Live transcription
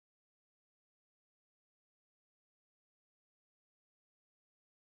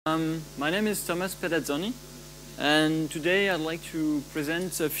My name is Petazzoni, and today I'd like to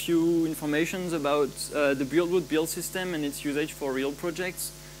present a few informations about the Buildroot build system and its usage for real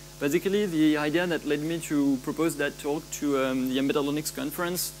projects. Basically, the idea that led me to propose that talk to the Embedded Linux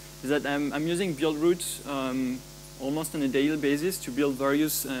conference is that I'm using Buildroot almost on a daily basis to build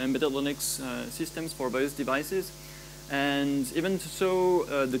various Embedded Linux systems for various devices. And even so,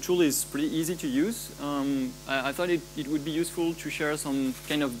 the tool is pretty easy to use. I thought it would be useful to share some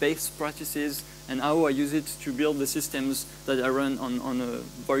kind of best practices and how I use it to build the systems that I run on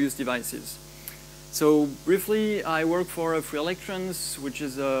various devices. So briefly, I work for Electrons, which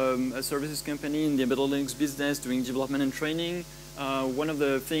is a services company in the embedded Linux business doing development and training. One of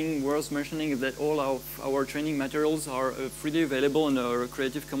the things worth mentioning is that all of our training materials are freely available on our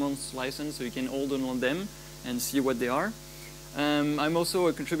Creative Commons license, so you can all download them and see what they are. I'm also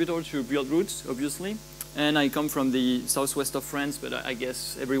a contributor to Buildroot, obviously, and I come from the southwest of France, but I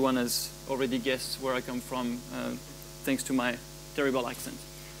guess everyone has already guessed where I come from thanks to my terrible accent.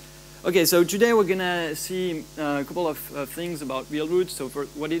 Okay, so today we're gonna see a couple of things about Buildroot, so for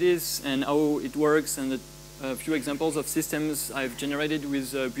what it is and how it works, and a few examples of systems I've generated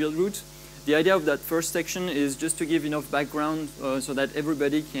with Buildroot. The idea of that first section is just to give enough background so that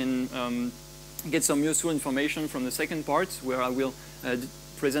everybody can get some useful information from the second part, where I will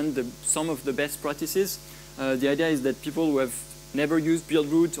present some of the best practices. The idea is that people who have never used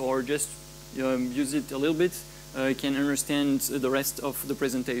Buildroot or just use it a little bit can understand the rest of the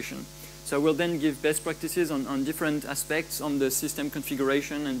presentation. So I will then give best practices on different aspects on the system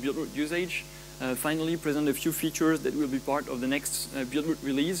configuration and Buildroot usage. Finally, present a few features that will be part of the next Buildroot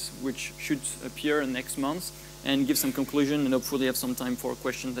release, which should appear next month, and give some conclusion and hopefully have some time for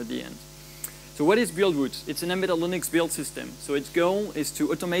questions at the end. So what is Buildroot? It's an embedded Linux build system. So its goal is to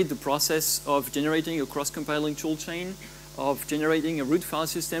automate the process of generating a cross-compiling toolchain, of generating a root file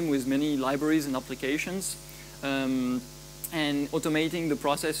system with many libraries and applications, and automating the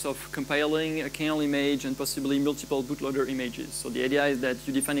process of compiling a kernel image and possibly multiple bootloader images. So the idea is that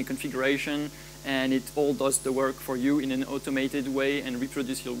you define a configuration and it all does the work for you in an automated way and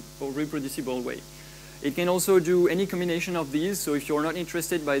reproducible way. It can also do any combination of these, so if you're not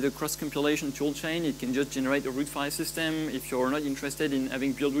interested by the cross-compilation toolchain, it can just generate a root file system. If you're not interested in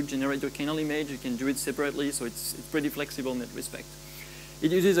having Buildroot generate a kernel image, you can do it separately, so it's pretty flexible in that respect. It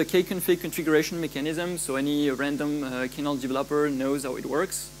uses a kconfig configuration mechanism, so any random kernel developer knows how it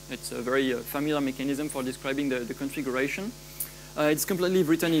works. It's a very familiar mechanism for describing the configuration. It's completely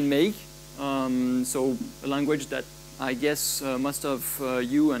written in Make, so a language that I guess most of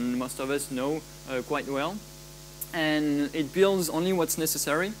you and most of us know quite well. And it builds only what's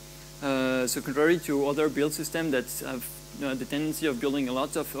necessary. So contrary to other build systems that have the tendency of building a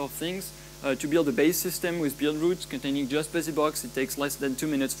lot of things, to build a base system with Buildroot containing just BusyBox, it takes less than 2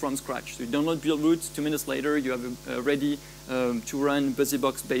 minutes from scratch. So you download Buildroot, 2 minutes later you have a ready to run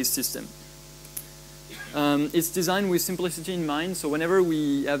BusyBox-based system. It's designed with simplicity in mind, so whenever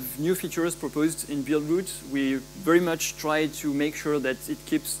we have new features proposed in Buildroot, we very much try to make sure that it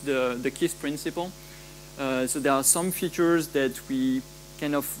keeps the KISS principle. So there are some features that we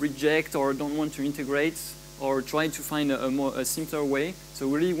kind of reject or don't want to integrate, or try to find a simpler way. So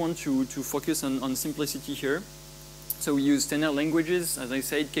we really want to focus on simplicity here. So we use standard languages, as I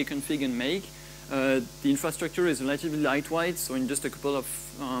said, kconfig and make. The infrastructure is relatively lightweight, so in just a couple of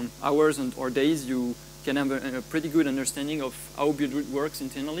hours or days, you can have a pretty good understanding of how Buildroot works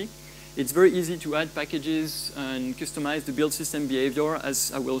internally. It's very easy to add packages and customize the build system behavior,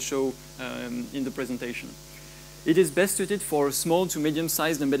 as I will show in the presentation. It is best suited for small to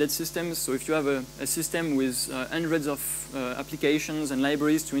medium-sized embedded systems. So if you have a system with hundreds of applications and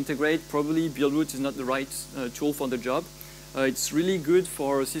libraries to integrate, probably Buildroot is not the right tool for the job. It's really good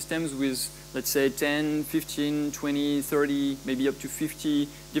for systems with, let's say, 10, 15, 20, 30, maybe up to 50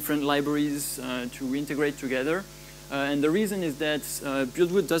 different libraries to integrate together. And the reason is that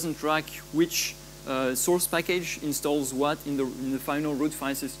Buildroot doesn't track which source package installs what in the final root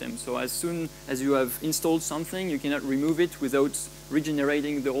file system. So as soon as you have installed something, you cannot remove it without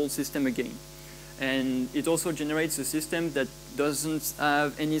regenerating the whole system again. And it also generates a system that doesn't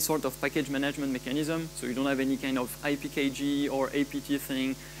have any sort of package management mechanism. So you don't have any kind of IPKG or APT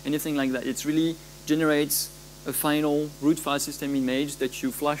thing, anything like that. It really generates a final root file system image that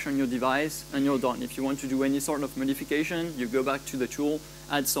you flash on your device and you're done. If you want to do any sort of modification, you go back to the tool,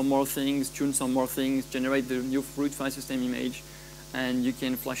 add some more things, tune some more things, generate the new root file system image, and you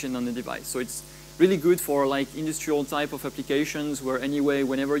can flash it on the device. So it's really good for like industrial type of applications where anyway,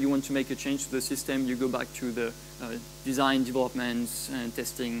 whenever you want to make a change to the system, you go back to the design, development, and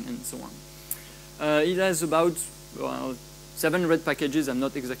testing, and so on. It has about 7 red packages. I'm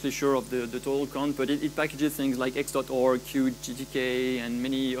not exactly sure of the total count, but it packages things like x.org, Qt, GTK, and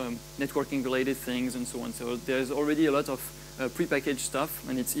many networking related things and so on. So there's already a lot of prepackaged stuff,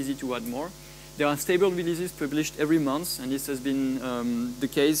 and it's easy to add more. There are stable releases published every month, and this has been the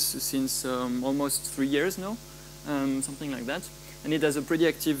case since almost 3 years now, something like that. And it has a pretty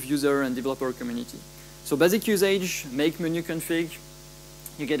active user and developer community. So basic usage, make menu config.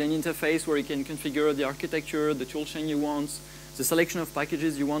 You get an interface where you can configure the architecture, the toolchain you want, the selection of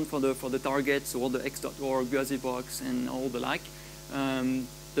packages you want for the target, so all the x.org, busybox, and all the like.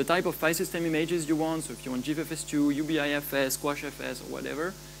 The type of file system images you want, so if you want GFFS2, UBIFS, SquashFS, or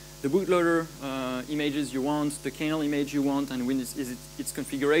whatever. The bootloader images you want, the kernel image you want, and when is its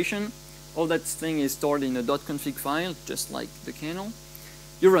configuration. All that thing is stored in a .config file, just like the kernel.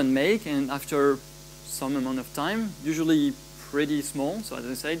 You run make, and after some amount of time, usually pretty small, so as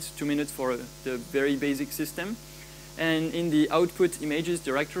I said, 2 minutes for the very basic system. And in the output images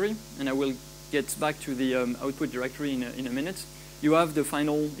directory, and I will get back to the output directory in a minute, you have the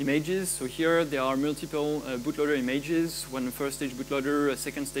final images. So here there are multiple bootloader images, one first stage bootloader, a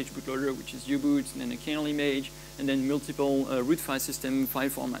second stage bootloader, which is U-boot, and then a kernel image, and then multiple root file system file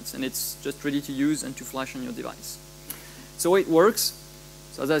formats. And it's just ready to use and to flash on your device. So it works.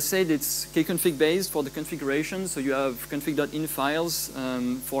 So as I said, it's kconfig based for the configuration. So you have config.in files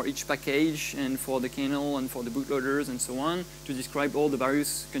for each package and for the kernel and for the bootloaders and so on to describe all the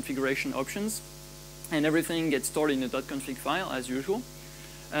various configuration options. And everything gets stored in a .config file as usual.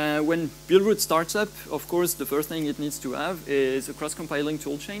 When Buildroot starts up, of course, the first thing it needs to have is a cross-compiling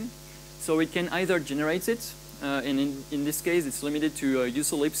toolchain. So it can either generate it, and in this case, it's limited to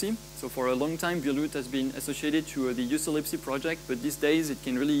userspace. So for a long time, Buildroot has been associated to the userspace project, but these days it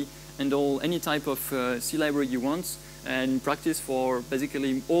can really handle any type of C library you want. And in practice, for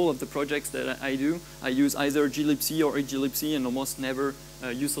basically all of the projects that I do, I use either glibc or glibc and almost never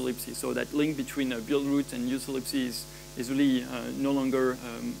userspace. So that link between Buildroot and userspace is really no longer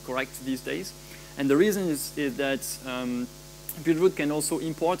correct these days. And the reason is that Buildroot can also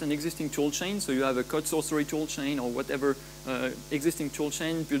import an existing toolchain. So you have a code sorcery toolchain or whatever existing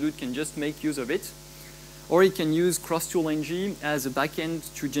toolchain, Buildroot can just make use of it. Or it can use crosstoolng as a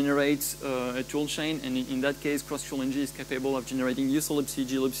backend to generate a toolchain, and in that case, crosstoolng is capable of generating userspace,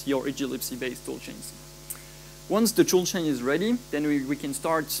 glibc, or glibc-based toolchains. Once the toolchain is ready, then we can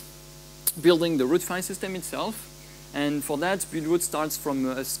start building the root file system itself. And for that, Buildroot starts from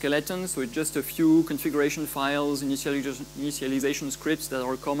a skeleton, so it's just a few configuration files, initialization scripts that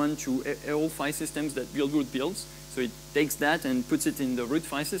are common to all file systems that Buildroot builds. So it takes that and puts it in the root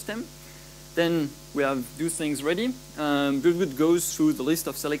file system. Then we have those things ready. Buildroot goes through the list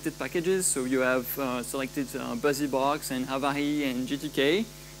of selected packages. So you have selected busybox and Havari and GTK.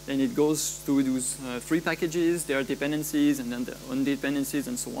 Then it goes through those 3 packages, their dependencies and then the undependencies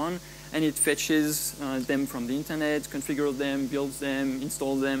and so on. And it fetches them from the internet, configures them, builds them,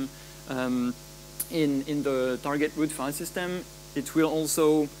 installs them in the target root file system. It will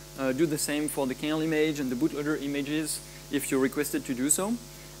also do the same for the kernel image and the bootloader images if you requested to do so.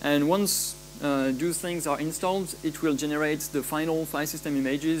 And once those things are installed, it will generate the final file system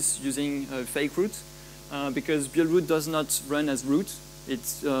images using fake root because Buildroot does not run as root.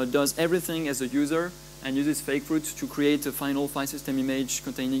 It does everything as a user and uses fake root to create a final file system image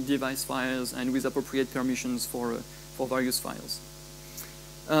containing device files and with appropriate permissions for various files.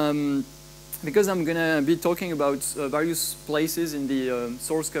 Because I'm going to be talking about various places in the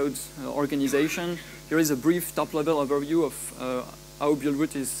source code organization, here is a brief top-level overview of how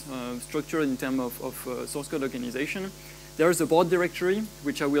Buildroot is structured in terms of source code organization. There is a board directory,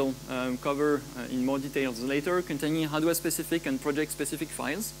 which I will cover in more details later, containing hardware-specific and project-specific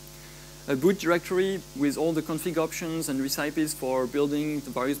files. A boot directory with all the config options and recipes for building the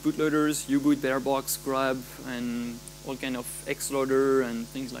various bootloaders, U-boot, barebox, grab, and all kind of xloader and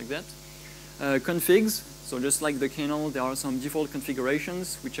things like that. Configs, so just like the kernel, there are some default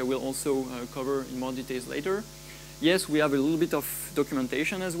configurations, which I will also cover in more details later. Yes, we have a little bit of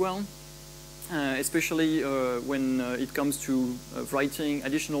documentation as well, especially when it comes to writing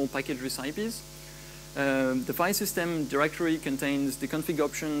additional package recipes. The file system directory contains the config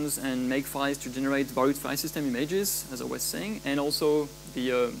options and make files to generate various file system images, as I was saying, and also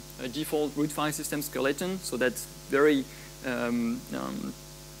the default root file system skeleton, so that's very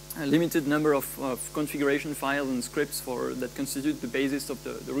limited number of configuration files and scripts that constitute the basis of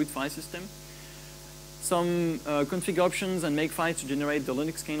the root file system. Some config options and make files to generate the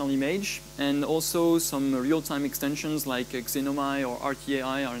Linux kernel image, and also some real-time extensions like Xenomai or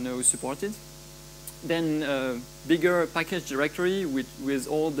RTAI are now supported. Then bigger package directory with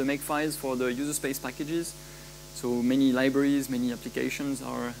all the make files for the user space packages. So many libraries, many applications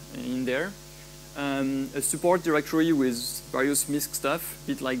are in there. A support directory with various MISC stuff, a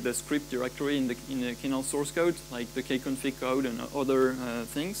bit like the script directory in the kernel source code, like the kconfig code and other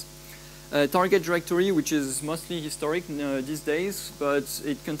things. A target directory, which is mostly historic these days, but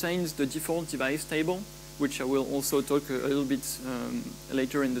it contains the default device table, which I will also talk a little bit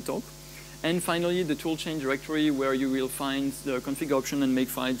later in the talk. And finally, the toolchain directory, where you will find the config option and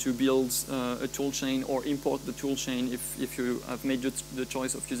makefile to build a toolchain or import the toolchain if you have made the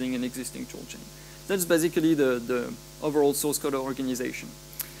choice of using an existing toolchain. That's basically the overall source code organization.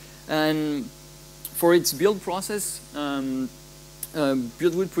 And for its build process,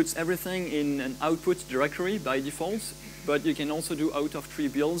 Buildroot puts everything in an output directory by default, but you can also do out-of-tree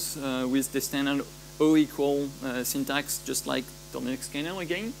builds with the standard O equal syntax, just like the Linux kernel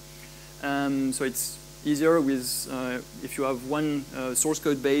again. So it's easier with if you have one source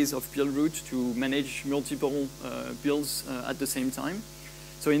code base of Buildroot to manage multiple builds at the same time.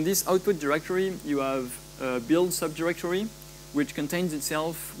 So in this output directory, you have a build subdirectory, which contains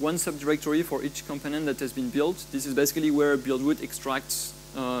itself one subdirectory for each component that has been built. This is basically where Buildroot extracts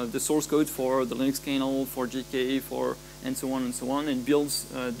the source code for the Linux kernel, for GK, and so on, and builds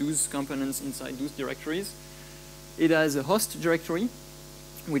those components inside those directories. It has a host directory,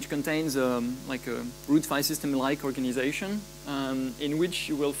 which contains like a root file system-like organization, in which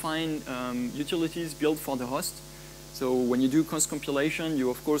you will find utilities built for the host. So when you do cost compilation, you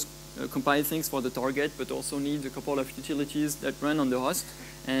of course compile things for the target, but also need a couple of utilities that run on the host.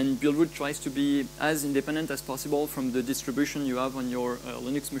 And Buildroot tries to be as independent as possible from the distribution you have on your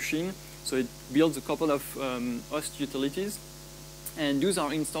Linux machine. So it builds a couple of host utilities, and those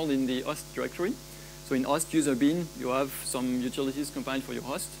are installed in the host directory. So in host user bin, you have some utilities compiled for your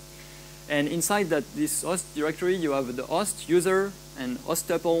host. And inside this host directory, you have the host user and host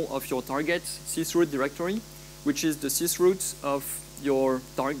tuple of your target sysroot directory, which is the sysroot of your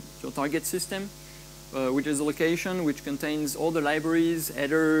target system, which is a location which contains all the libraries,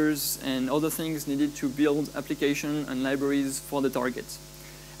 headers, and other things needed to build application and libraries for the target.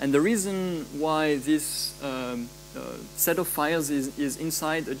 And the reason why this set of files is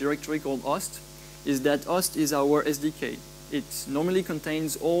inside a directory called host is that host is our SDK. It normally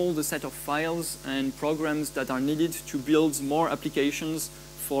contains all the set of files and programs that are needed to build more applications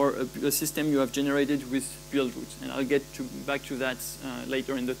for a system you have generated with Buildroot. And I'll get back to that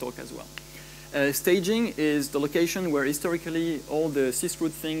later in the talk as well. Staging is the location where historically all the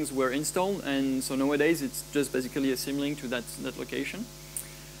sysroot things were installed, and so nowadays it's just basically a symlink to that location.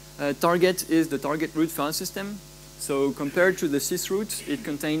 Target is the target root file system. So compared to the sysroot, it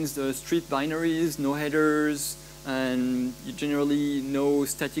contains the street binaries, no headers, and generally no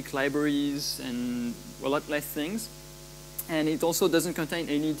static libraries and a lot less things. And it also doesn't contain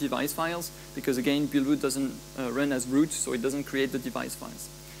any device files because, again, Buildroot doesn't run as root, so it doesn't create the device files.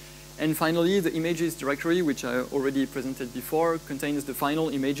 And finally, the images directory, which I already presented before, contains the final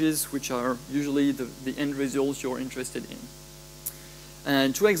images, which are usually the end results you're interested in.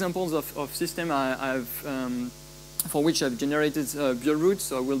 And two examples of system for which I've generated Buildroot,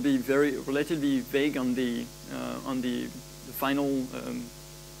 so I will be relatively vague on the final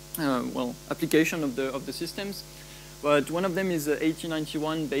application of the systems. But one of them is an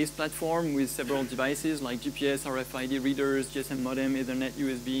 8091 based platform with several devices like GPS, RFID readers, GSM modem, Ethernet,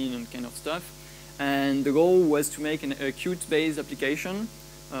 USB, and kind of stuff. And the goal was to make a Qt based application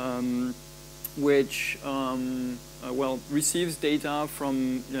which receives data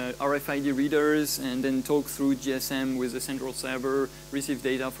from RFID readers and then talk through GSM with a central server, receive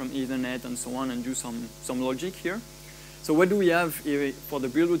data from Ethernet and so on, and do some logic here. So what do we have for the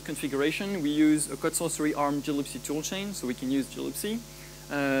Buildroot configuration? We use a code source ARM glibc toolchain, so we can use glibc.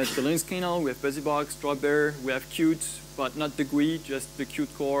 The Linux kernel, we have BusyBox, Dropbear, we have Qt, but not the GUI, just the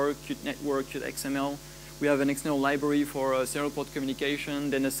Qt core, Qt network, Qt XML. We have an external library for serial port communication,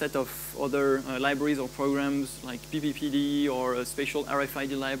 then a set of other libraries or programs like PPPD or a spatial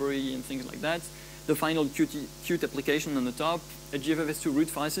RFID library and things like that. The final Qt application on the top, a GFFS2 root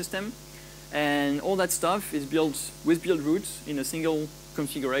file system. And all that stuff is built with Buildroot in a single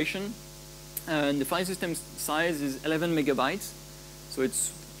configuration. And the file system size is 11 megabytes. So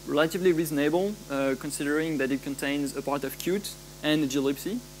it's relatively reasonable considering that it contains a part of Qt and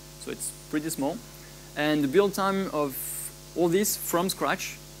glibc. So it's pretty small. And the build time of all this from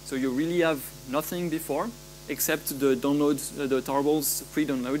scratch. So you really have nothing before except the download, the tarbles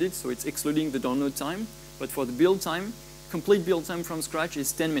pre-downloaded. So it's excluding the download time. But for the build time, complete build time from scratch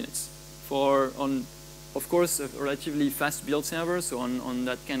is 10 minutes. Of course, a relatively fast build server, so on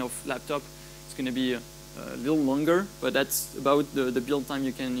that kind of laptop, it's going to be a little longer, but that's about the build time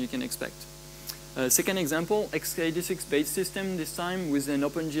you can expect. Second example, x86-based system, this time with an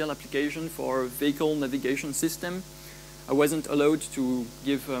OpenGL application for vehicle navigation system. I wasn't allowed to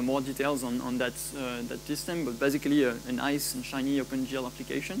give more details on that system, but basically a nice and shiny OpenGL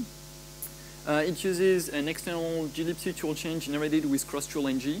application. It uses an external glibc toolchain generated with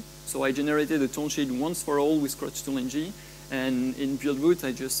crosstool-ng. So I generated a toolchain once for all with crosstool-ng. And in Buildroot,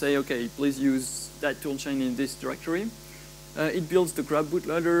 I just say, OK, please use that toolchain in this directory. It builds the grab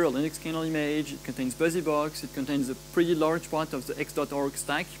bootloader, a Linux kernel image. It contains BusyBox. It contains a pretty large part of the x.org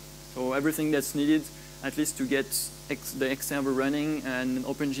stack. So everything that's needed, at least to get the X server running and an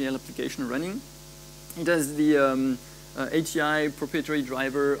OpenGL application running. It has the ATI proprietary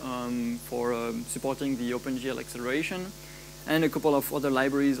driver for supporting the OpenGL acceleration, and a couple of other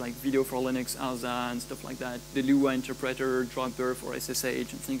libraries like Video for Linux, ALSA, and stuff like that, the Lua interpreter, Dropper for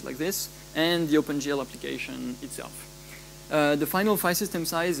SSH, and things like this, and the OpenGL application itself. The final file system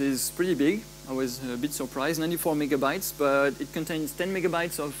size is pretty big. I was a bit surprised, 94 megabytes, but it contains 10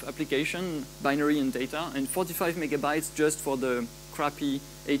 megabytes of application, binary and data, and 45 megabytes just for the crappy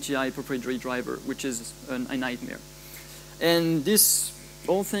ATI proprietary driver, which is a nightmare. And this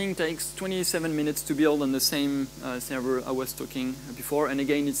whole thing takes 27 minutes to build on the same server I was talking before, and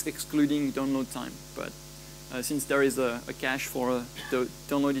again, it's excluding download time. But since there is a cache for the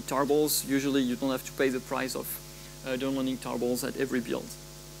downloaded tarballs, usually you don't have to pay the price of downloading tarballs at every build.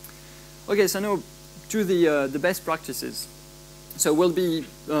 Okay, so now to the best practices. So we'll be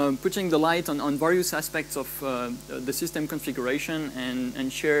putting the light on various aspects of the system configuration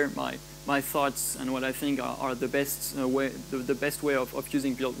and share my thoughts and what I think are the best way of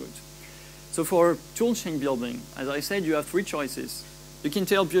using Buildroot. So for toolchain building, as I said, you have three choices. You can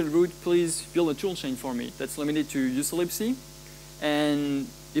tell Buildroot, please build a toolchain for me. That's limited to userspace. And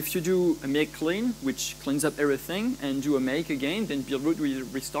if you do a make clean, which cleans up everything, and do a make again, then Buildroot will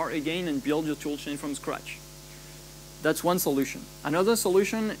restart again and build your toolchain from scratch. That's one solution. Another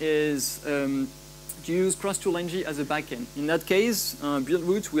solution is to use crosstool-ng as a backend. In that case,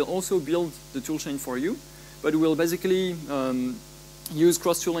 Buildroot will also build the toolchain for you, but will basically use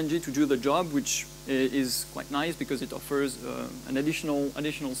crosstool-ng to do the job, which is quite nice because it offers an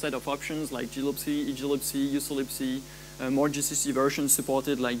additional set of options like glibc, eglibc, userlibc, more GCC versions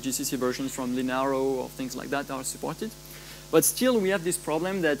supported, like GCC versions from Linaro or things like that are supported. But still, we have this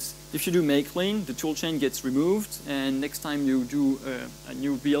problem that if you do make clean, the toolchain gets removed, and next time you do a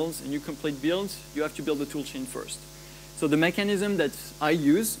new complete build, you have to build the toolchain first. So the mechanism that I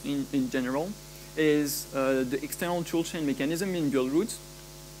use in general is the external toolchain mechanism in Buildroot.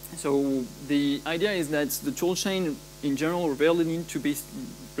 So the idea is that the toolchain in general really needs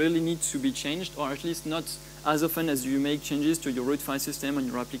to be changed, or at least not as often as you make changes to your root file system and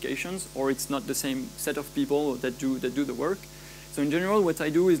your applications, or it's not the same set of people that do the work. So in general, what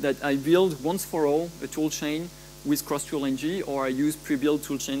I do is that I build once for all a toolchain with crosstool-ng, or I use pre-built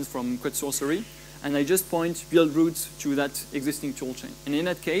toolchains from Code Sorcery, and I just point Buildroot to that existing toolchain. And in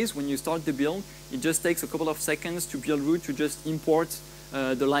that case, when you start the build, it just takes a couple of seconds to Buildroot to just import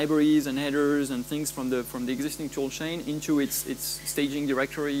the libraries and headers and things from the existing toolchain into its staging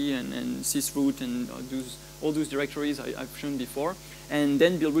directory and sysroot and all those directories I've shown before, and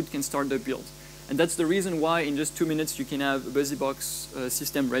then Buildroot can start the build. And that's the reason why in just 2 minutes you can have a BusyBox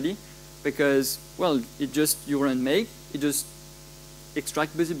system ready, because, well, you run make, it just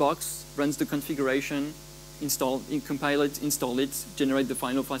extract BusyBox, runs the configuration, compile it, install it, generate the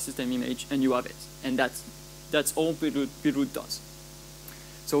final file system image, and you have it. And that's all Buildroot does.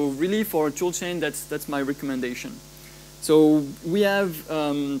 So really for toolchain, that's my recommendation. So we have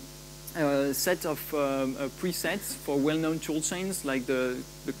a set of presets for well-known toolchains, like they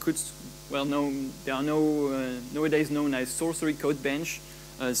are nowadays known as Sorcery Code Bench,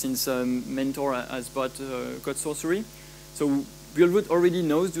 since Mentor has bought Code Sorcery. So Buildroot already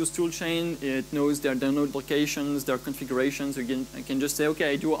knows those toolchain. It knows their download locations, their configurations. Again, I can just say,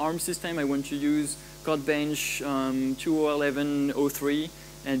 okay, I do an ARM system. I want to use Code Bench 2011-03,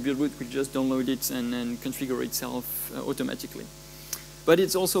 and Buildroot will just download it and configure itself automatically. But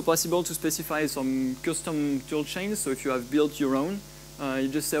it's also possible to specify some custom toolchains. So if you have built your own, you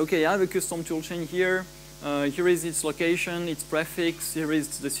just say, okay, I have a custom toolchain here. Here is its location, its prefix. Here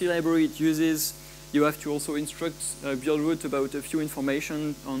is the C library it uses. You have to also instruct Buildroot about a few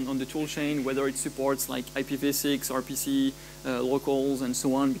information on the toolchain, whether it supports like IPv6, RPC, locals, and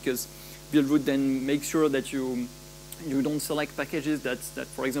so on, because Buildroot then makes sure that you don't select packages that,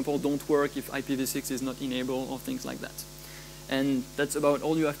 for example, don't work if IPv6 is not enabled or things like that. And that's about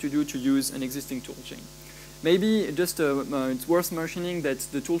all you have to do to use an existing toolchain. Maybe just it's worth mentioning that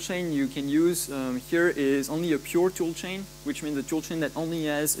the toolchain you can use here is only a pure toolchain, which means a toolchain that only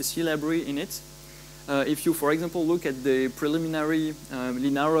has a C library in it. If you, for example, look at the preliminary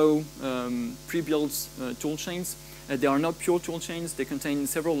Linaro pre-built toolchains, they are not pure toolchains. They contain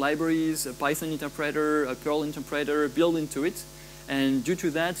several libraries, a Python interpreter, a Perl interpreter built into it. And due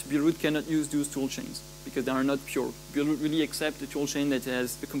to that, Buildroot cannot use those toolchains because they are not pure. Buildroot really accepts a toolchain that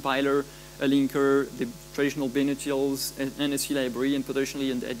has a compiler, a linker, the traditional binutils, and a C library, and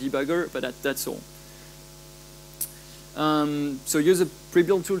potentially a debugger, but that's all. So use a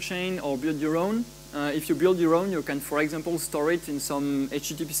pre-built toolchain or build your own. If you build your own, you can, for example, store it in some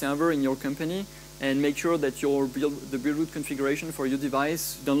HTTP server in your company and make sure that the Buildroot configuration for your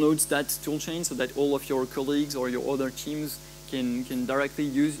device downloads that toolchain so that all of your colleagues or your other teams can directly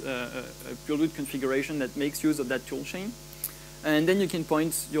use a Buildroot configuration that makes use of that toolchain. And then you can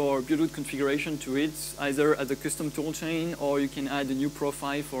point your Buildroot configuration to it either as a custom toolchain or you can add a new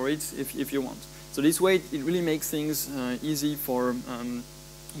profile for it if you want. So this way it really makes things easy for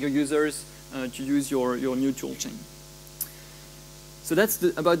your users to use your new toolchain. So that's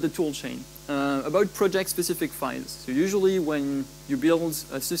about the toolchain. About project-specific files. So usually when you build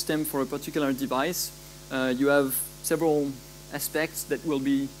a system for a particular device, you have several aspects that will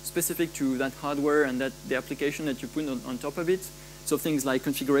be specific to that hardware and the application that you put on top of it. So things like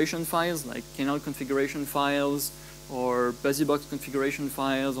configuration files, like kernel configuration files, or BusyBox configuration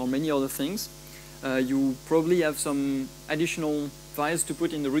files, or many other things. You probably have some additional files to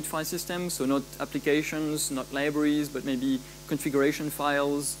put in the root file system, so not applications, not libraries, but maybe configuration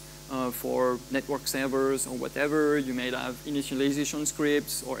files for network servers or whatever. You may have initialization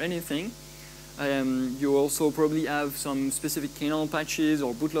scripts or anything. You also probably have some specific kernel patches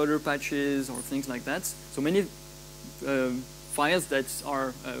or bootloader patches or things like that. So many files that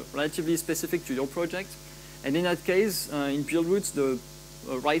are relatively specific to your project. And in that case, in Buildroot, the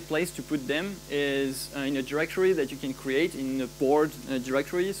right place to put them is in a directory that you can create in a board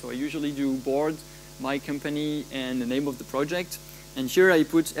directory. So I usually do board, my company, and the name of the project. And here I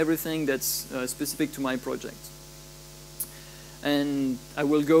put everything that's specific to my project. And I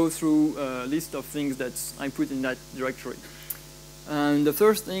will go through a list of things that I put in that directory. And the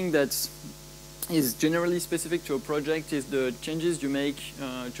first thing that is generally specific to a project is the changes you make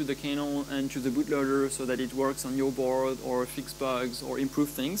to the kernel and to the bootloader so that it works on your board or fix bugs or improve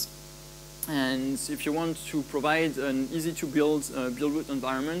things. And if you want to provide an easy-to-build Buildroot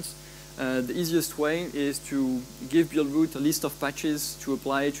environment, the easiest way is to give Buildroot a list of patches to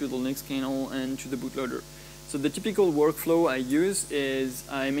apply to the Linux kernel and to the bootloader. So the typical workflow I use is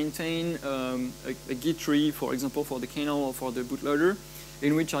I maintain a Git tree, for example, for the kernel or for the bootloader,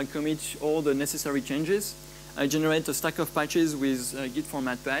 in which I commit all the necessary changes. I generate a stack of patches with Git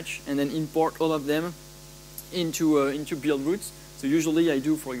format patch, and then import all of them into Buildroot. So usually I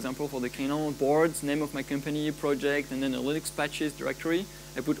do, for example, for the kernel, boards, name of my company, project, and then a Linux patches directory.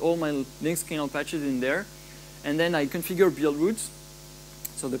 I put all my Linux kernel patches in there, and then I configure Buildroot.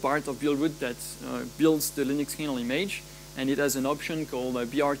 So the part of Buildroot that builds the Linux kernel image, and it has an option called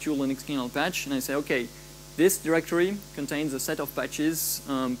BR2 Linux kernel patch, and I say, okay, this directory contains a set of patches,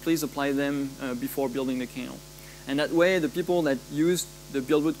 please apply them before building the kernel. And that way, the people that use the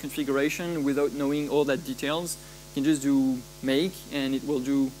Buildroot configuration without knowing all that details can just do make, and it will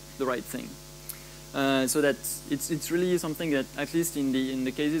do the right thing. So that it's really something that, at least in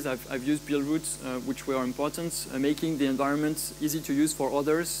the cases I've used Buildroot, which were important, making the environment easy to use for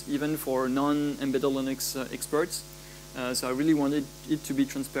others, even for non-embedded Linux experts. So I really wanted it to be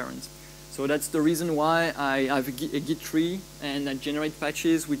transparent. So that's the reason why I have a Git tree and I generate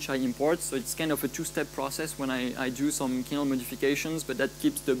patches which I import. So it's kind of a two-step process when I do some kernel modifications, but that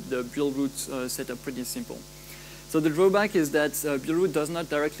keeps the Buildroot setup pretty simple. So the drawback is that Buildroot does not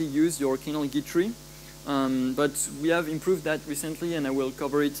directly use your kernel Git tree, but we have improved that recently, and I will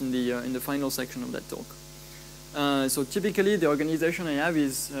cover it in the final section of that talk. So typically, the organization I have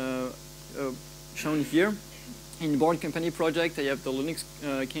is shown here. In board company project, I have the Linux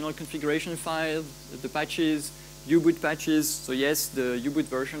kernel configuration file, the patches, U-boot patches. So yes, the U-boot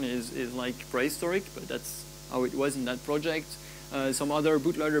version is like prehistoric, but that's how it was in that project. Some other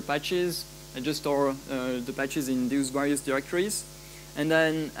bootloader patches. I just store the patches in these various directories. And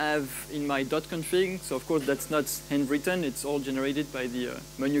then I have in my .config, so of course that's not handwritten, it's all generated by the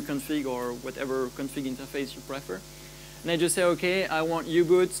menu config or whatever config interface you prefer. And I just say, okay, I want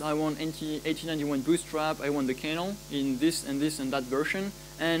U-boot, I want 1891 Bootstrap, I want the kernel in this and this and that version,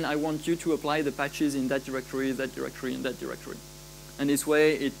 and I want you to apply the patches in that directory, and that directory. And this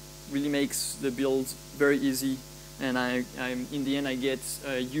way, it really makes the build very easy. And in the end, I get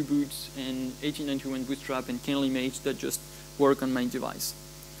U-boot and 1891 Bootstrap and kernel image that just work on my device.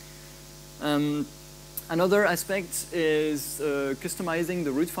 Another aspect is customizing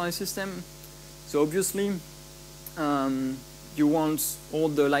the root file system. So obviously, you want all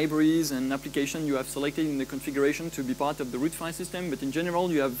the libraries and applications you have selected in the configuration to be part of the root file system, but in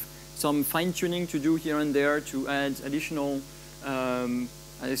general, you have some fine-tuning to do here and there to add additional, as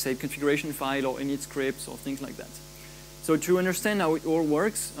I said, configuration file or init scripts or things like that. So to understand how it all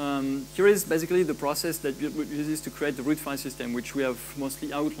works, here is basically the process that Buildroot uses to create the root file system, which we have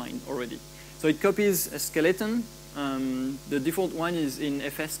mostly outlined already. So it copies a skeleton. The default one is in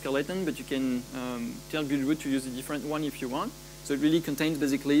FS skeleton, but you can tell Buildroot to use a different one if you want. So it really contains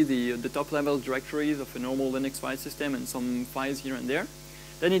basically the top-level directories of a normal Linux file system and some files here and there.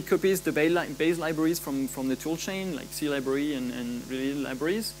 Then it copies the base libraries from the toolchain, like C library and related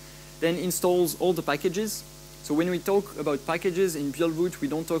libraries. Then installs all the packages. So when we talk about packages in Buildroot, we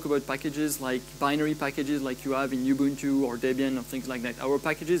don't talk about packages like binary packages like you have in Ubuntu or Debian or things like that. Our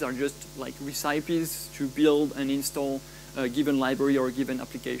packages are just like recipes to build and install a given library or a given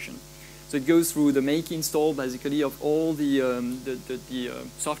application. So it goes through the make install basically of all the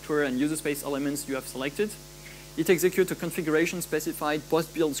software and user space elements you have selected. It executes a configuration specified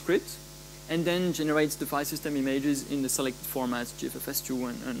post-build script and then generates the file system images in the selected formats,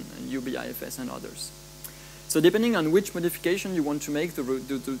 GFFS2 and UBIFS and others. So depending on which modification you want to make to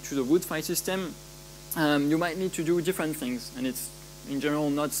the root file system, you might need to do different things. And it's, in general,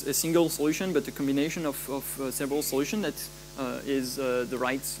 not a single solution, but a combination of several solutions that is the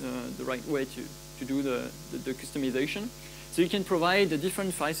right way to do the customization. So you can provide a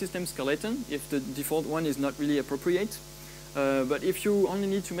different file system skeleton if the default one is not really appropriate. But if you only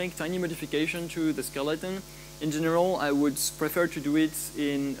need to make tiny modification to the skeleton, in general, I would prefer to do it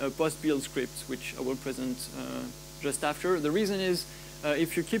in a post-build script, which I will present just after. The reason is,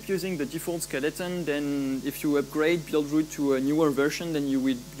 if you keep using the default skeleton, then if you upgrade Buildroot to a newer version, then you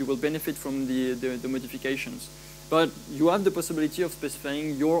will benefit from the modifications. But you have the possibility of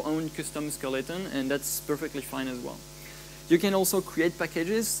specifying your own custom skeleton, and that's perfectly fine as well. You can also create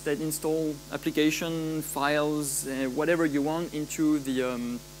packages that install application files, whatever you want, into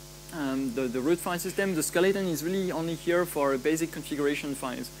the root file system. The skeleton is really only here for basic configuration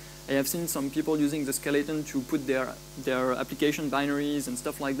files. I have seen some people using the skeleton to put their application binaries and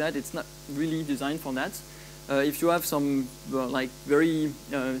stuff like that. It's not really designed for that. If you have some like very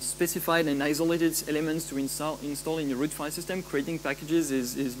specified and isolated elements to install in your root file system, creating packages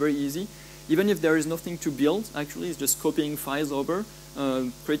is very easy. Even if there is nothing to build, actually, it's just copying files over.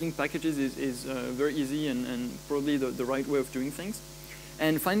 Creating packages is very easy and probably the right way of doing things.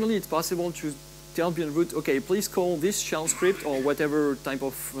 And finally, it's possible to tell Buildroot, okay, please call this shell script or whatever type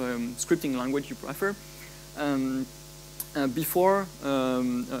of scripting language you prefer before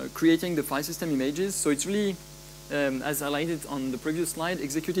creating the file system images. So it's really, as highlighted on the previous slide,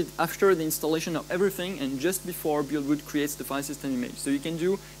 executed after the installation of everything and just before Buildroot creates the file system image. So you can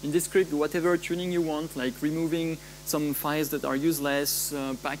do in this script whatever tuning you want, like removing some files that are useless,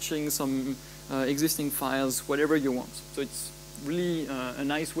 patching some existing files, whatever you want. So it's really a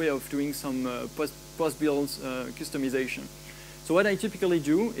nice way of doing some post-build customization. So what I typically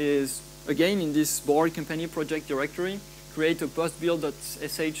do is, again, in this board company project directory, create a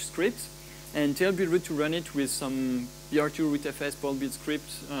postbuild.sh script and tell Buildroot to run it with some BR2 rootfs postbuild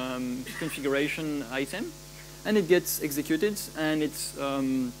script configuration item, and it gets executed, and its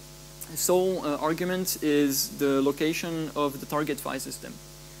sole argument is the location of the target file system.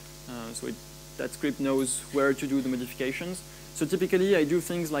 So that script knows where to do the modifications. So typically, I do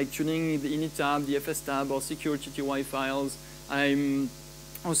things like tuning the init tab, the fs tab, or secure TTY files. I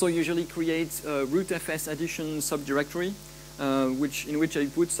also usually create a rootfs addition subdirectory, in which I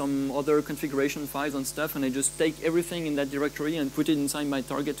put some other configuration files and stuff, and I just take everything in that directory and put it inside my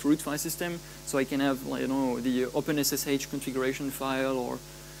target root file system, so I can have, like, the OpenSSH configuration file or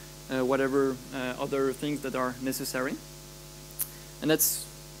whatever other things that are necessary. And that's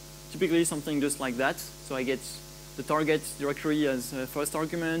typically something just like that. So I get the target directory as a first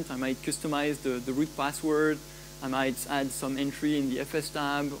argument. I might customize the root password. I might add some entry in the fs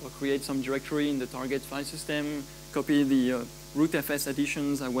tab or create some directory in the target file system, copy the rootfs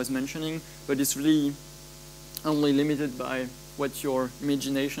additions I was mentioning, but it's really only limited by what your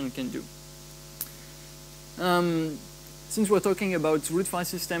imagination can do. Since we're talking about root file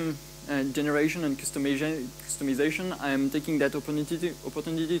system generation and customization, I'm taking that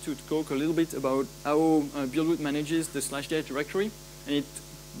opportunity to talk a little bit about how Buildroot manages the /dir directory. And it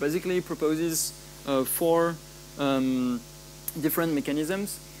basically proposes 4 different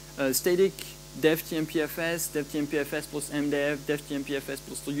mechanisms: static, dev tmpfs, dev tmpfs plus mdev, dev tmpfs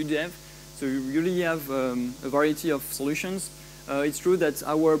plus udev. So you really have a variety of solutions. It's true that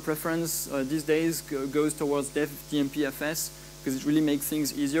our preference these days goes towards dev tmpfs. because it really makes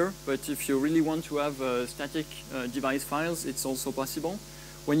things easier. But if you really want to have static device files, it's also possible.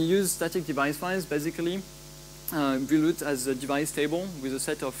 When you use static device files, basically, Buildroot has a device table with a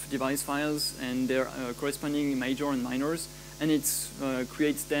set of device files and their corresponding major and minors, and it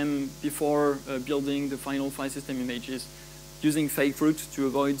creates them before building the final file system images, using fake root to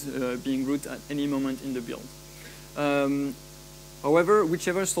avoid being root at any moment in the build. However,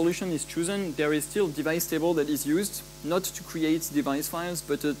 whichever solution is chosen, there is still device table that is used, not to create device files,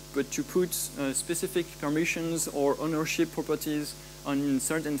 but to put specific permissions or ownership properties on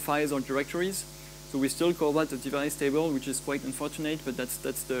certain files or directories. So we still call that a device table, which is quite unfortunate, but that's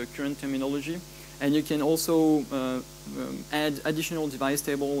the current terminology. And you can also add additional device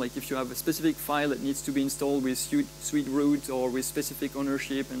table, like if you have a specific file that needs to be installed with suite root or with specific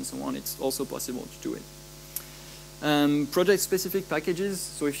ownership and so on, it's also possible to do it. Project-specific packages.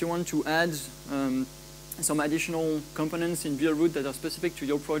 So if you want to add some additional components in Buildroot that are specific to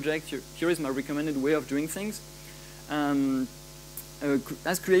your project, here is my recommended way of doing things.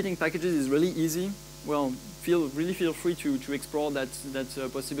 As creating packages is really easy, well, really feel free to explore that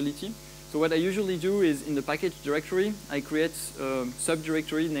possibility. So what I usually do is in the package directory, I create a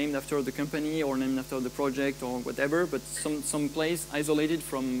subdirectory named after the company or named after the project or whatever, but some place isolated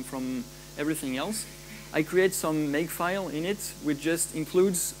from everything else. I create some makefile in it, which just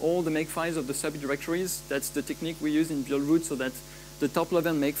includes all the makefiles of the subdirectories. That's the technique we use in Buildroot, so that the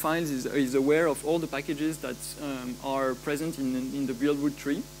top-level makefiles is aware of all the packages that are present in the Buildroot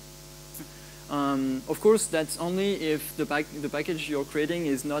tree. Of course, that's only if the package you're creating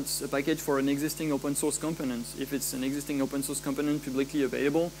is not a package for an existing open source component. If it's an existing open source component publicly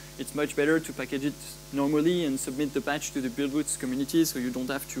available, it's much better to package it normally and submit the patch to the Buildroot community so you don't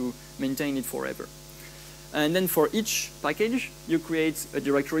have to maintain it forever. And then for each package, you create a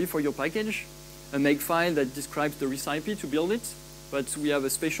directory for your package, a makefile that describes the recipe to build it, but we have a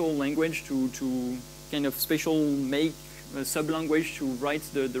special language to kind of special make sub-language to write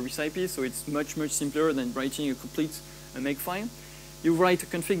the recipe, so it's much simpler than writing a complete makefile. You write a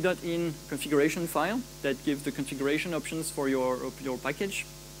config.in configuration file that gives the configuration options for your package.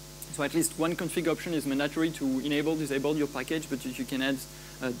 So at least one config option is mandatory to enable, disable your package, but you can add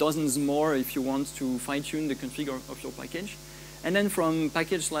dozens more if you want to fine-tune the config of your package. And then from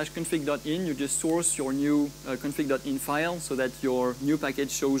package/config.in, you just source your new config.in file so that your new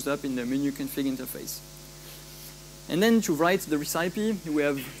package shows up in the menu config interface. And then to write the recipe, we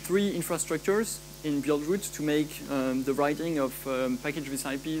have 3 infrastructures in Buildroot to make the writing of package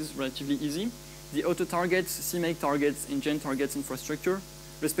recipes relatively easy. The auto-targets, CMake targets, and gen targets infrastructure,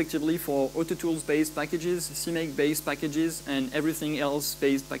 respectively for AutoTools-based packages, CMake-based packages, and everything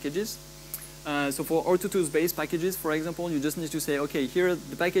else-based packages. So for AutoTools-based packages, for example, you just need to say, okay, here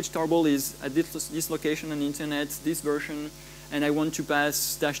the package tarball is at this location on the internet, this version, and I want to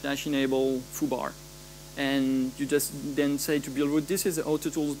pass -- enable foobar. And you just then say to Buildroot, this is an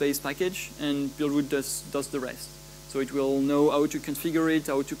AutoTools-based package, and Buildroot does the rest. So it will know how to configure it,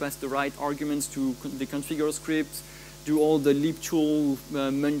 how to pass the right arguments to the configure script, do all the libtool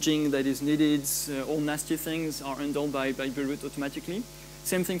munging that is needed. All nasty things are handled by Buildroot automatically.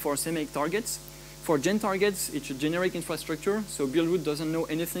 Same thing for CMake targets. For gen targets, it's a generic infrastructure, so Buildroot doesn't know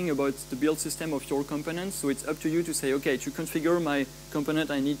anything about the build system of your components, so it's up to you to say, okay, to configure my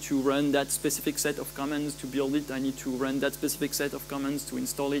component, I need to run that specific set of commands. To build it, I need to run that specific set of commands to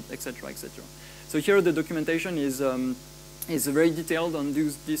install it, etc., etc. So here the documentation is very detailed on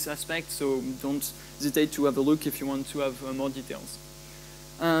this aspect, so don't hesitate to have a look if you want to have more details.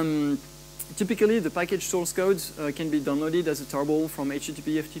 Typically, the package source code can be downloaded as a tarball from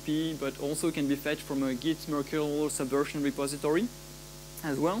HTTP FTP, but also can be fetched from a Git, Merkle, Subversion repository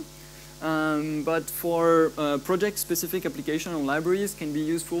as well. But for project-specific application or libraries, can be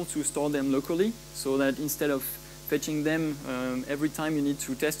useful to store them locally, so that instead of fetching them every time you need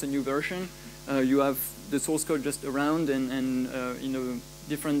to test a new version, you have the source code just around and in a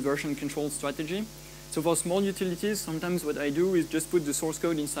different version control strategy. So for small utilities, sometimes what I do is just put the source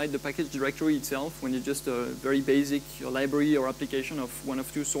code inside the package directory itself when it's just a very basic library or application of 1 or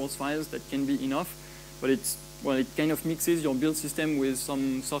 2 source files. That can be enough, but it kind of mixes your build system with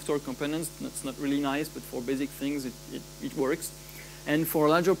some software components. That's not really nice, but for basic things, it works. And for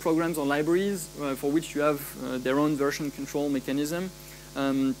larger programs or libraries for which you have their own version control mechanism,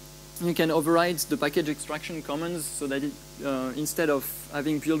 you can override the package extraction commands so that instead of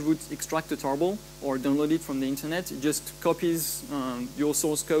having Buildroot extract a tarball or download it from the internet, it just copies your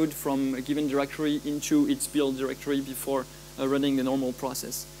source code from a given directory into its build directory before running the normal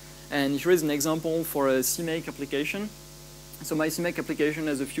process. And here is an example for a CMake application. So my CMake application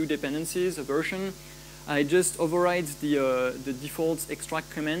has a few dependencies, a version, I just override the default extract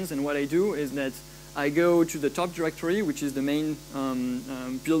commands, and what I do is that I go to the top directory, which is the main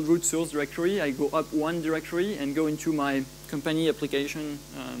Buildroot source directory. I go up one directory and go into my company application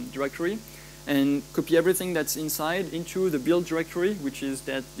directory and copy everything that's inside into the build directory, which is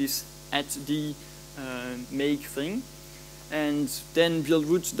this @d make thing. And then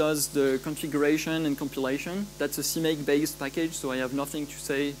Buildroot does the configuration and compilation. That's a CMake-based package, so I have nothing to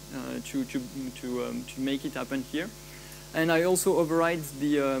say to make it happen here. And I also override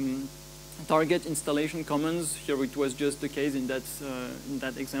the target installation commands. Here it was just the case in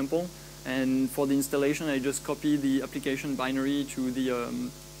that example. And for the installation, I just copy the application binary to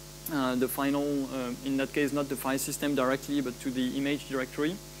the final, in that case, not the file system directly, but to the image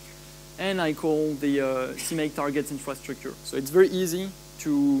directory. And I call the CMake targets infrastructure. So it's very easy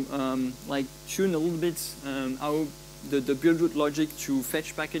to like tune a little bit how the Buildroot logic to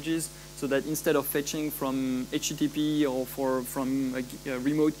fetch packages, so that instead of fetching from HTTP or from a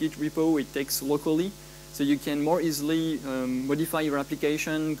remote Git repo, it takes locally. So you can more easily modify your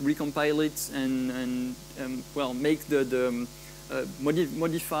application, recompile it, and well, make the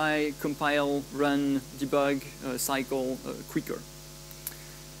modify, compile, run, debug cycle quicker.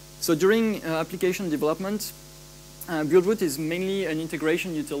 So during application development, Buildroot is mainly an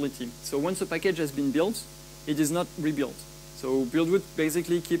integration utility. So once a package has been built, it is not rebuilt. So Buildroot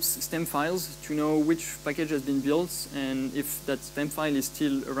basically keeps stem files to know which package has been built, and if that stem file is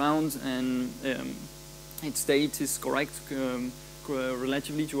still around and its state is correct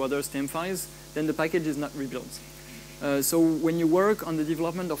relatively to other stem files, then the package is not rebuilt. So when you work on the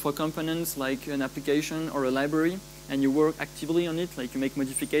development of a component like an application or a library, and you work actively on it, like you make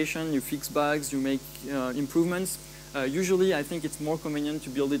modification, you fix bugs, you make improvements, usually I think it's more convenient to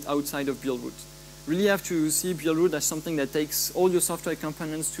build it outside of Buildroot. Really have to see Buildroot as something that takes all your software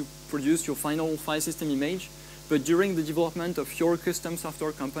components to produce your final file system image, but during the development of your custom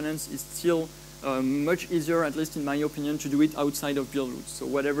software components, it's still much easier, at least in my opinion, to do it outside of Buildroot. So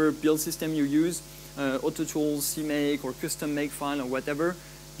whatever build system you use, AutoTools, CMake, or custom makefile, or whatever,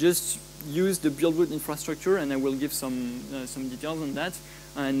 just use the Buildroot infrastructure, and I will give some details on that,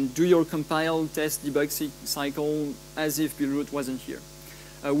 and do your compile, test, debug cycle as if Buildroot wasn't here.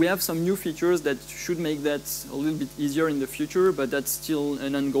 We have some new features that should make that a little bit easier in the future, but that's still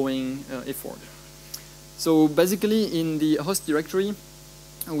an ongoing effort. So basically in the host directory,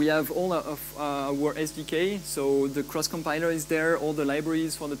 we have all of our SDK. So the cross compiler is there, all the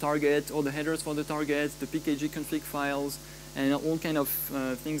libraries for the target, all the headers for the target, the pkg config files, and all kind of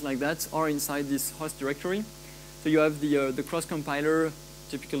things like that are inside this host directory. So you have the cross compiler,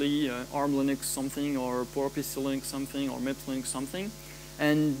 typically ARM Linux something, or PowerPC Linux something, or MIPS Linux something.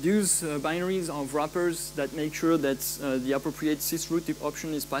 And use binaries of wrappers that make sure that the appropriate sysroot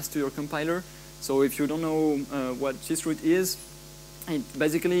option is passed to your compiler. So if you don't know what sysroot is,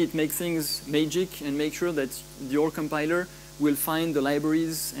 basically it makes things magic and make sure that your compiler will find the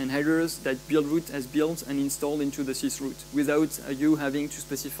libraries and headers that Buildroot has built and installed into the sysroot without you having to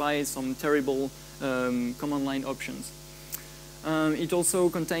specify some terrible command line options. It also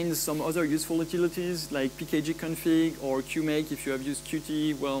contains some other useful utilities like pkg config or qmake if you have used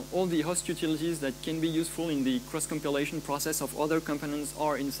qt. Well, all the host utilities that can be useful in the cross-compilation process of other components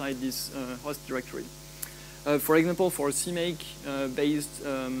are inside this host directory. For example, for CMake-based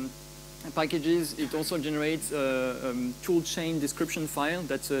packages, it also generates a toolchain description file.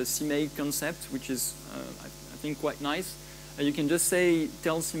 That's a CMake concept, which is, I think, quite nice. You can just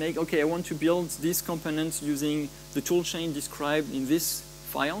tell CMake, okay, I want to build this component using the toolchain described in this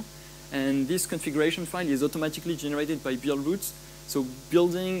file. And this configuration file is automatically generated by Buildroot. So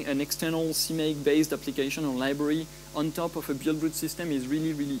building an external CMake-based application or library on top of a Buildroot system is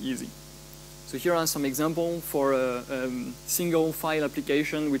really, really easy. So here are some examples for a single file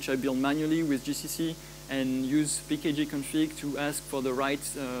application which I built manually with GCC and use pkg config to ask for the right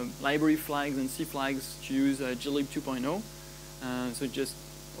library flags and C flags to use glib 2.0. So just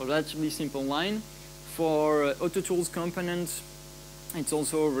a relatively simple line. For AutoTools component, it's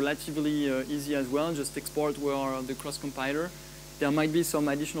also relatively easy as well. Just export where the cross compiler. There might be some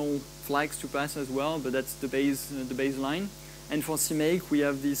additional flags to pass as well, but that's the baseline. And for CMake, we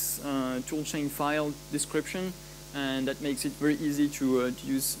have this toolchain file description, and that makes it very easy to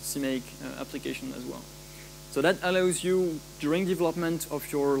use CMake application as well. So that allows you, during development of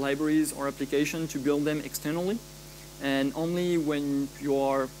your libraries or application, to build them externally. And only when you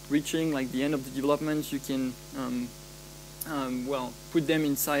are reaching like the end of the development, you can well, put them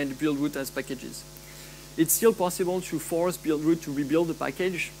inside Buildroot as packages. It's still possible to force Buildroot to rebuild the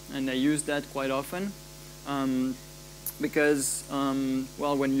package, and I use that quite often. because,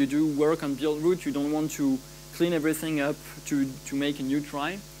 well, when you do work on Buildroot, you don't want to clean everything up to make a new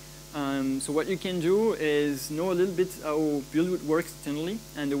try. So what you can do is know a little bit how Buildroot works internally.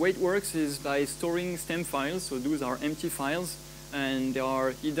 And the way it works is by storing stem files. So those are empty files, and they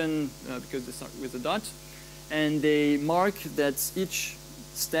are hidden because they start with a dot. And they mark that each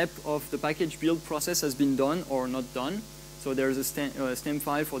step of the package build process has been done or not done. So there's a stem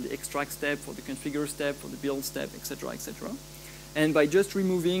file for the extract step, for the configure step, for the build step, etc., etc. And by just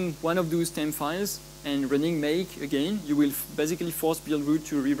removing one of those stem files and running make again, you will basically force Buildroot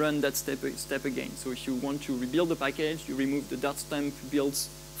to rerun that step again. So if you want to rebuild the package, you remove the .stamp builds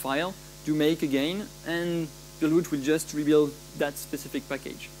file, do make again, and Buildroot will just rebuild that specific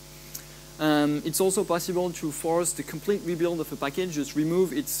package. It's also possible to force the complete rebuild of a package, just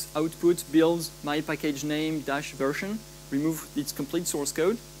remove its output, build, my package name, -version, remove its complete source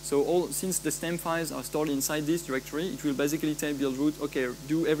code. So since the stem files are stored inside this directory, it will basically tell Buildroot, okay,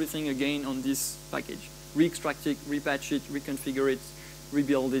 do everything again on this package. Re-extract it, repatch it, reconfigure it,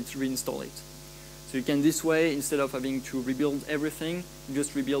 rebuild it, reinstall it. So you can this way, instead of having to rebuild everything, you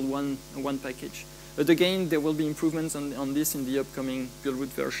just rebuild one package. But again, there will be improvements on this in the upcoming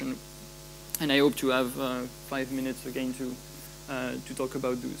Buildroot version. And I hope to have 5 minutes again to talk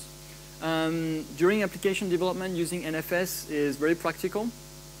about those. During application development, using NFS is very practical.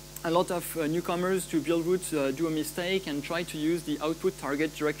 A lot of newcomers to Buildroot do a mistake and try to use the output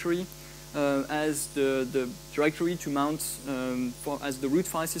target directory as the directory to mount as the root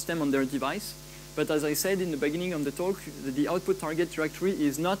file system on their device. But as I said in the beginning of the talk, the output target directory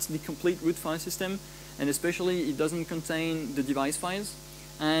is not the complete root file system, and especially it doesn't contain the device files,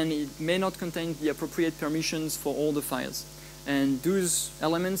 and it may not contain the appropriate permissions for all the files. And those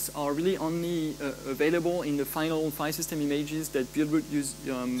elements are really only available in the final file system images that Buildroot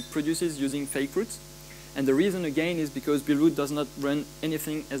produces using fake root. And the reason, again, is because Buildroot does not run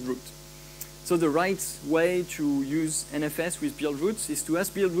anything as root. So the right way to use NFS with Buildroot is to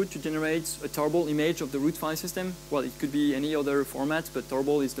ask Buildroot to generate a tarball image of the root file system. Well, it could be any other format, but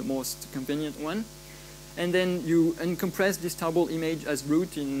tarball is the most convenient one. And then you uncompress this tarball image as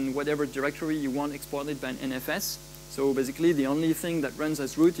root in whatever directory you want exported by an NFS. So basically, the only thing that runs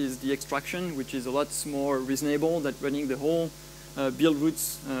as root is the extraction, which is a lot more reasonable than running the whole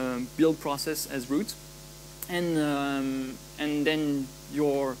Buildroot's build process as root. And then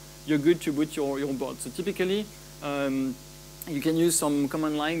you're good to boot your board. So typically, you can use some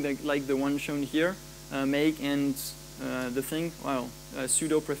command line like the one shown here, make and the thing. Well,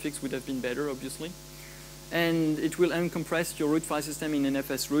 sudo prefix would have been better, obviously. And it will uncompress your root file system in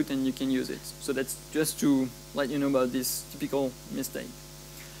NFS root, and you can use it. So that's just to let you know about this typical mistake.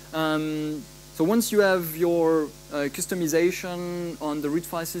 So once you have your customization on the root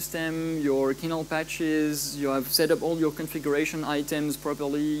file system, your kernel patches, you have set up all your configuration items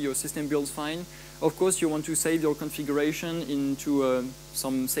properly, your system builds fine, of course you want to save your configuration into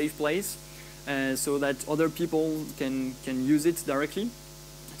some safe place so that other people can use it directly.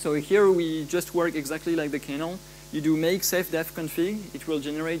 So here we just work exactly like the kernel. You do make safe def config. It will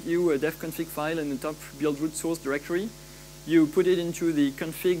generate you a def config file in the top Buildroot source directory. You put it into the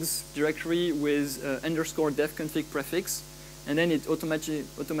configs directory with _ def config prefix, and then it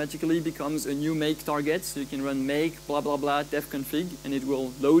automatically becomes a new make target. So you can run make blah blah blah def config, and it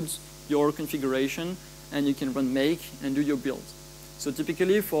will load your configuration, and you can run make and do your build. So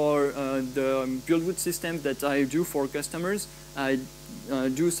typically for the Buildroot systems that I do for customers, I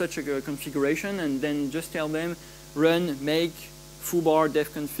do such a configuration and then just tell them run make foobar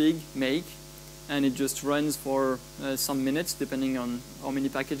def config make, and it just runs for some minutes depending on how many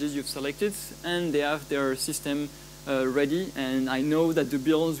packages you've selected, and they have their system ready, and I know that the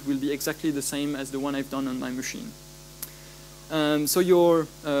builds will be exactly the same as the one I've done on my machine. So your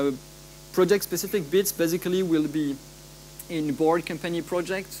project-specific bits basically will be in board company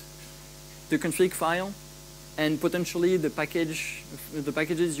project, the config file, and potentially the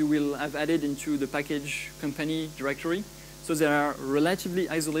packages you will have added into the package company directory. So they are relatively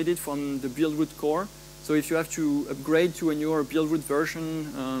isolated from the Buildroot core. So if you have to upgrade to a newer Buildroot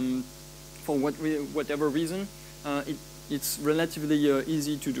version for whatever reason, it's relatively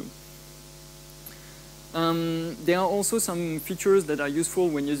easy to do. There are also some features that are useful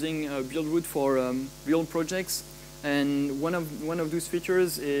when using Buildroot for real projects. And one of those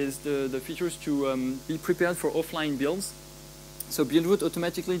features is the features to be prepared for offline builds. So Buildroot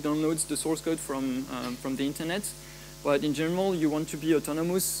automatically downloads the source code from the internet, but in general you want to be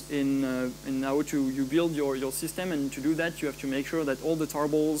autonomous in how you build your system, and to do that you have to make sure that all the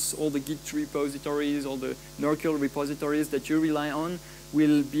tarballs, all the Git repositories, all the Merkle repositories that you rely on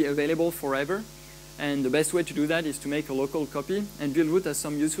will be available forever. And the best way to do that is to make a local copy. And Buildroot has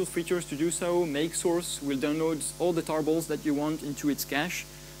some useful features to do so. Make source will download all the tarballs that you want into its cache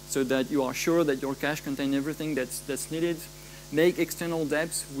so that you are sure that your cache contains everything that's needed. Make external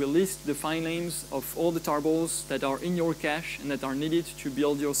depths will list the file names of all the tarballs that are in your cache and that are needed to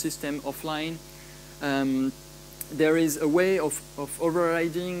build your system offline. There is a way of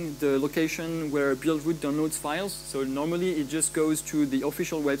overriding the location where Buildroot downloads files. So normally it just goes to the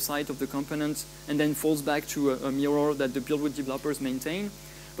official website of the component and then falls back to a mirror that the Buildroot developers maintain.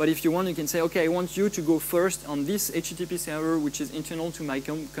 But if you want, you can say, okay, I want you to go first on this HTTP server, which is internal to my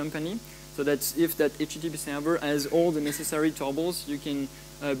company, so that if that HTTP server has all the necessary tarballs, you can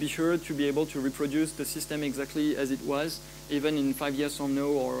be sure to be able to reproduce the system exactly as it was, even in 5 years from now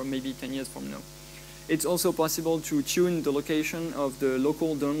or maybe 10 years from now. It's also possible to tune the location of the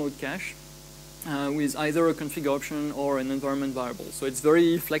local download cache with either a config option or an environment variable. So it's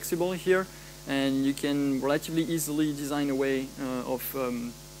very flexible here, and you can relatively easily design a way of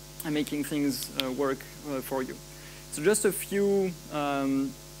making things work for you. So just a few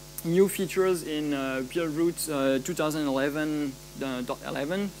new features in Buildroot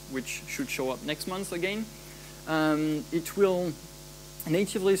 2011.11, which should show up next month again. It will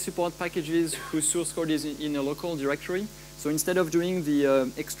natively support packages whose source code is in a local directory. So instead of doing the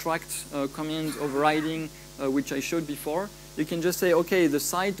extract command overriding, which I showed before, you can just say, okay, the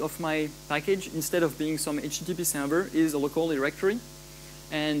site of my package, instead of being some HTTP server, is a local directory.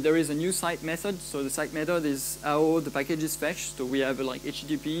 And there is a new site method. So the site method is how the package is fetched. So we have like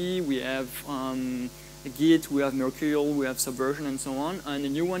HTTP, we have Git, we have Mercurial, we have Subversion, and so on. And the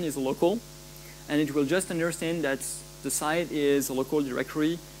new one is local. And it will just understand that the site is a local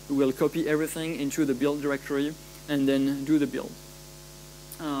directory. We will copy everything into the build directory and then do the build.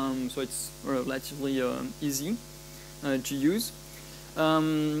 So it's relatively easy to use.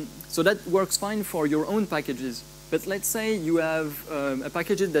 So that works fine for your own packages. But let's say you have a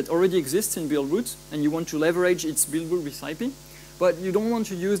package that already exists in Buildroot and you want to leverage its Buildroot recipe, but you don't want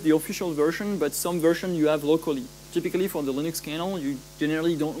to use the official version, but some version you have locally. Typically for the Linux kernel, you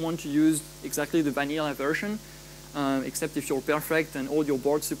generally don't want to use exactly the vanilla version. Except if you're perfect and all your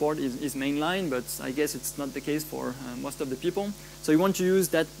board support is mainline, but I guess it's not the case for most of the people. So you want to use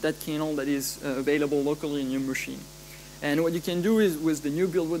that kernel that is available locally in your machine. And what you can do is with the new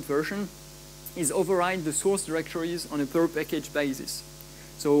Buildroot version is override the source directories on a per package basis.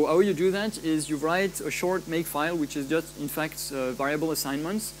 So how you do that is you write a short make file, which is just in fact variable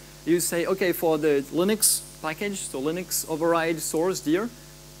assignments. You say, okay, for the Linux package, so Linux override source dir,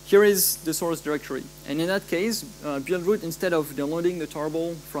 here is the source directory. And in that case, Buildroot, instead of downloading the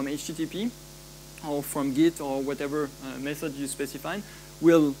tarball from HTTP or from Git or whatever method you specify,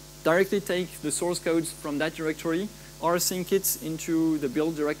 will directly take the source codes from that directory, rsync it into the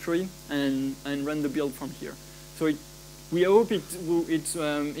build directory, and run the build from here. So we hope it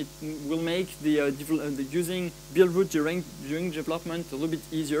will make the using Buildroot during development a little bit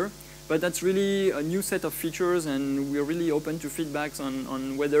easier. But that's really a new set of features, and we're really open to feedbacks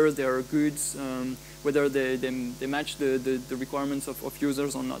on whether they are good, whether they match the requirements of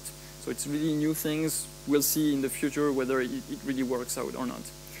users or not. So it's really new things. We'll see in the future whether it really works out or not.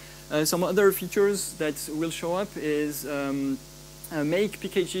 Some other features that will show up is make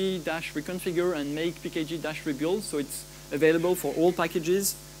pkg-reconfigure and make pkg-rebuild. So it's available for all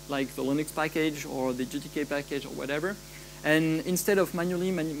packages, like the Linux package or the GTK package or whatever. And instead of manually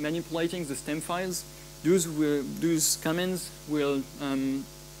manipulating the stem files, those commands will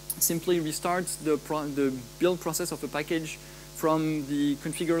simply restart the build process of a package from the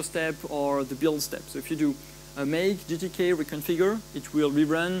configure step or the build step. So if you do make GTK reconfigure, it will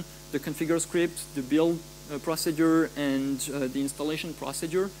rerun the configure script, the build procedure, and the installation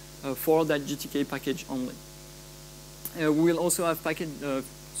procedure for that GTK package only. We will also have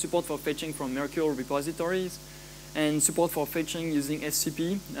support for fetching from Mercurial repositories, and support for fetching using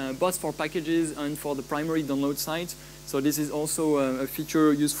SCP, both for packages and for the primary download site. So this is also a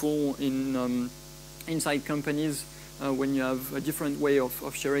feature useful in inside companies when you have a different way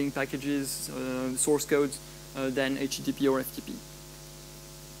of sharing packages, source codes than HTTP or FTP.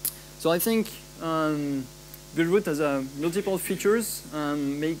 So I think Buildroot has multiple features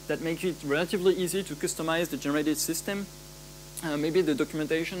that make it relatively easy to customize the generated system. Maybe the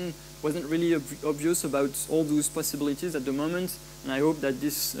documentation wasn't really obvious about all those possibilities at the moment, and I hope that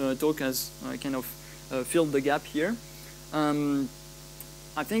this talk has kind of filled the gap here.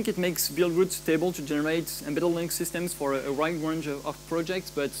 I think it makes Buildroot able to generate embedded Linux systems for a wide range of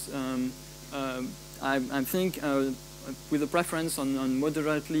projects, but I think with a preference on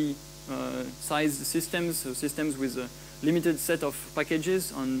moderately sized systems, so systems with limited set of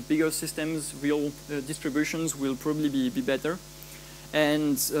packages. On bigger systems, real distributions will probably be better.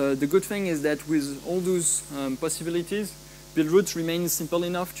 And the good thing is that with all those possibilities, Buildroot remains simple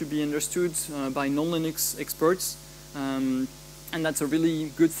enough to be understood by non-Linux experts. And that's a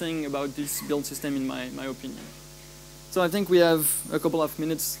really good thing about this build system in my opinion. So I think we have a couple of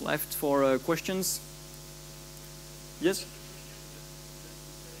minutes left for questions. Yes?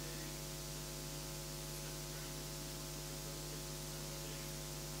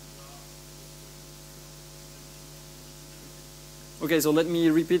 Okay, so let me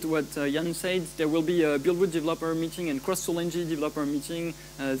repeat what Jan said. There will be a Buildroot developer meeting and cross-toolchain developer meeting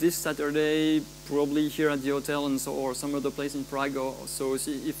this Saturday, probably here at the hotel and so, or some other place in Prague. So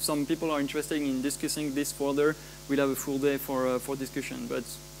if some people are interested in discussing this further, we'll have a full day for discussion. But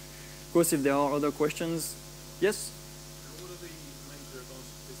of course, if there are other questions, yes? What are the major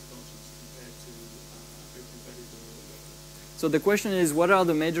disadvantages compared to open-embedded or? So the question is, what are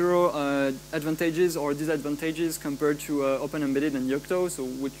the major advantages or disadvantages compared to Open Embedded and Yocto? So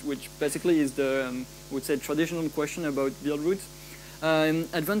which basically is the, would say, traditional question about Buildroot.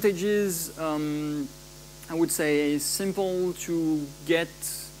 Advantages, I would say, simple to get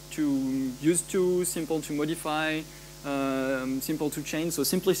to used to, simple to modify, simple to change. So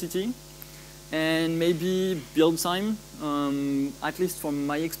simplicity, and maybe build time. At least from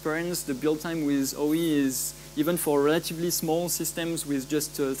my experience, the build time with OE is, even for relatively small systems with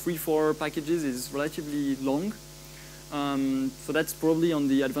just 3-4 packages, is relatively long. So that's probably on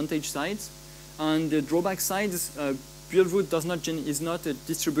the advantage side. On the drawback side, Buildroot is not a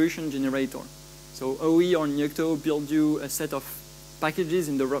distribution generator. So OE or Yocto build you a set of packages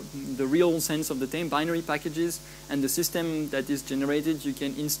in the real sense of the term, binary packages, and the system that is generated, you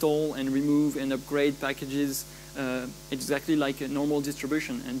can install and remove and upgrade packages exactly like a normal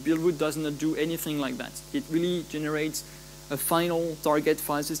distribution. And Buildroot does not do anything like that. It really generates a final target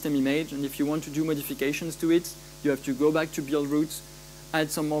file system image, and if you want to do modifications to it, you have to go back to Buildroot, add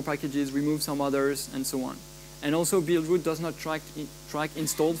some more packages, remove some others, and so on. And also Buildroot does not track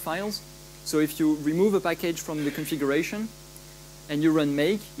installed files. So if you remove a package from the configuration and you run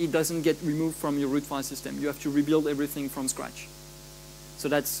make, it doesn't get removed from your root file system. You have to rebuild everything from scratch. So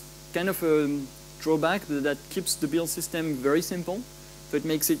that's kind of a drawback that keeps the build system very simple. So it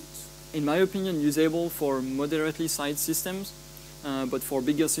makes it, in my opinion, usable for moderately sized systems. But for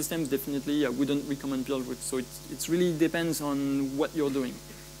bigger systems, definitely I wouldn't recommend Buildroot. So it really depends on what you're doing.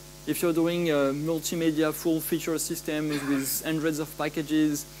 If you're doing a multimedia full feature system with hundreds of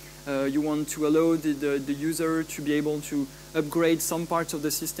packages, you want to allow the user to be able to upgrade some parts of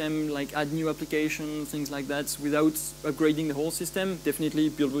the system, like add new applications, things like that, without upgrading the whole system, definitely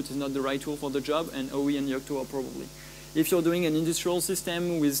Buildroot is not the right tool for the job, and OE and Yocto are probably. If you're doing an industrial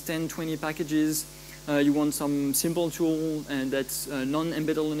system with 10, 20 packages, you want some simple tool and that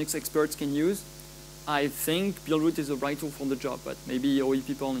non-embedded Linux experts can use, I think Buildroot is the right tool for the job, but maybe OE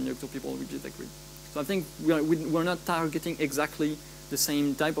people and Yocto people will disagree. So I think we're not targeting exactly the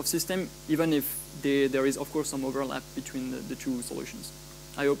same type of system, even if there is, of course, some overlap between the two solutions.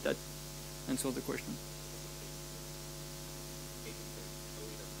 I hope that answers the question.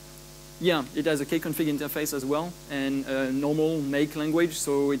 Yeah, it has a kconfig interface as well, and a normal make language,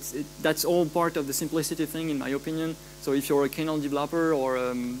 so that's all part of the simplicity thing, in my opinion. So if you're a kernel developer or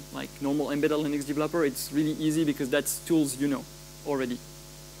like normal embedded Linux developer, it's really easy because that's tools you know already.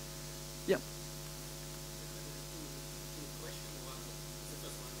 Yeah.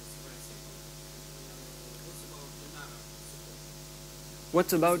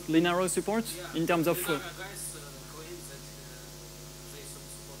 What about Linaro support in terms of?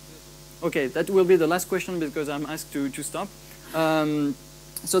 Okay, that will be the last question because I'm asked to stop.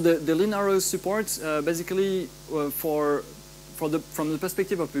 So the Linaro support, basically, from the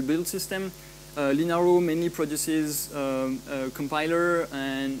perspective of the build system, Linaro mainly produces a compiler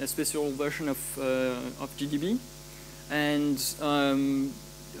and a special version of GDB, and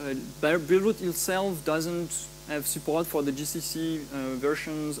Buildroot itself doesn't have support for the GCC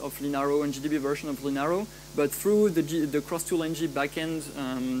versions of Linaro and GDB version of Linaro, but through the cross-toolchain backend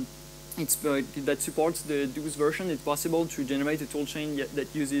that supports those version, it's possible to generate a toolchain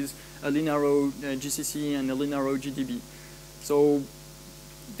that uses a Linaro GCC and a Linaro GDB. So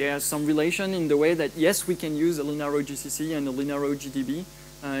there's some relation in the way that, yes, we can use a Linaro GCC and a Linaro GDB,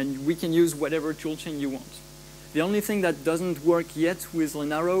 and we can use whatever toolchain you want. The only thing that doesn't work yet with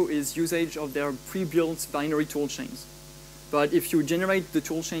Linaro is usage of their pre-built binary toolchains. But if you generate the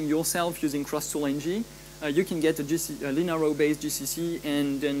toolchain yourself using cross-toolchain, you can get a Linaro-based GCC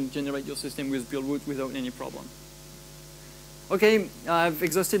and then generate your system with Buildroot without any problem. Okay, I've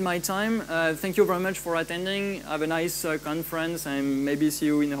exhausted my time. Thank you very much for attending. Have a nice conference and maybe see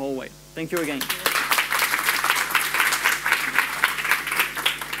you in the hallway. Thank you again.